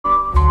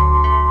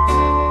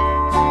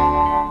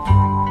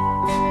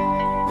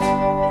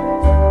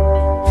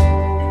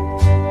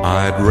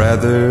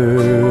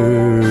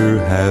rather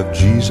have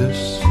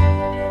Jesus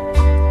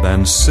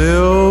than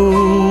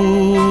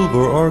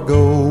silver or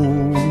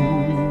gold.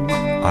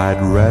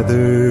 I'd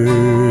rather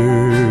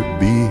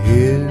be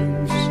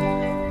His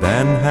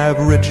than have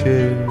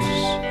riches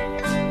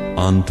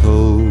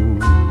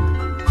untold.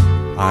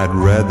 I'd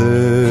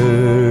rather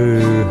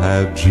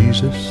have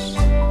Jesus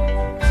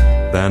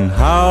than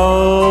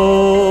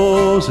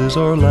houses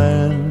or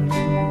land.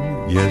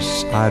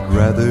 Yes, I'd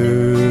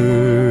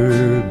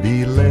rather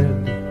be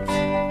led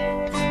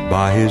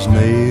by His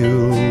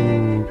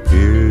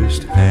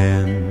nail-pierced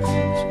hands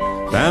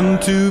than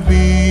to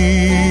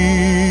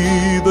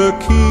be the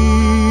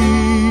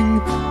king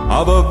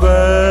of a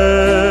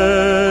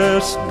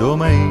vast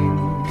domain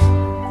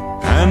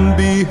and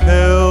be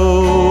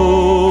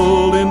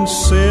held in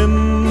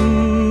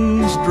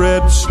sin's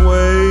dread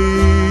sway.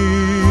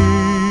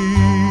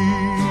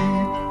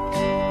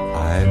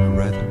 I'd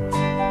rather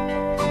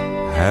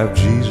have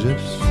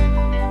Jesus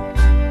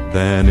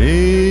than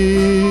anything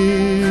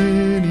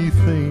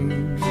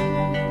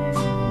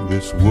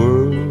this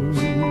world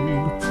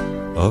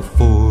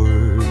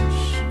affords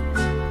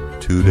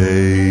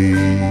today.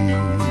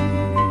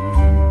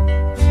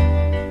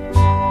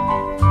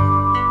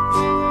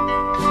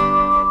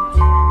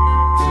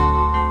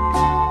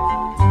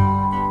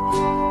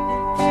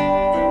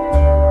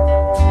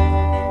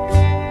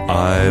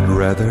 I'd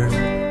rather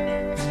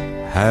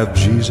have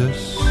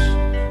Jesus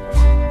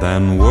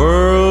than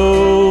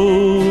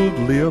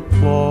worldly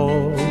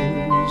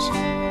applause.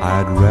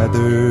 I'd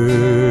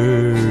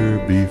rather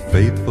be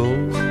faithful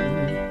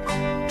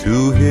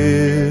to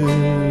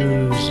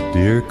His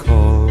dear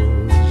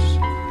cause.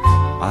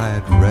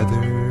 I'd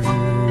rather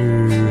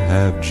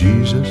have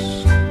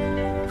Jesus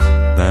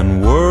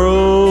than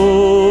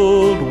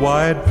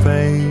worldwide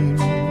fame.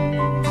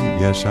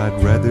 Yes, I'd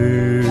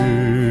rather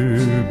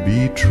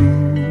be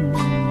true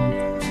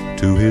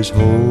to His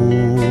holy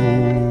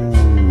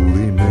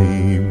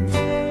name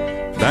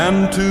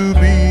than to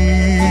be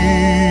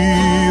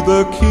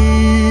the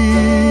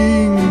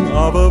king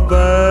of a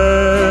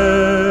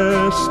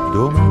vast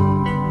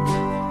domain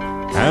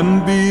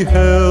and be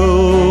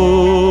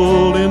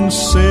held in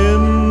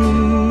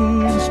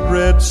sin's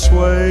dread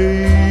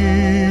sway.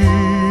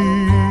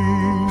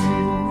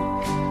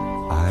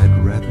 I'd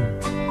rather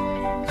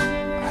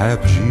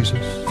have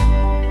Jesus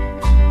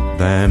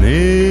than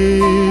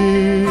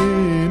anything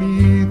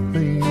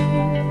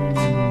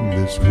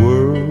this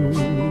world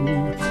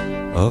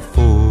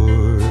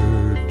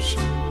affords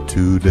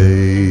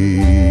today.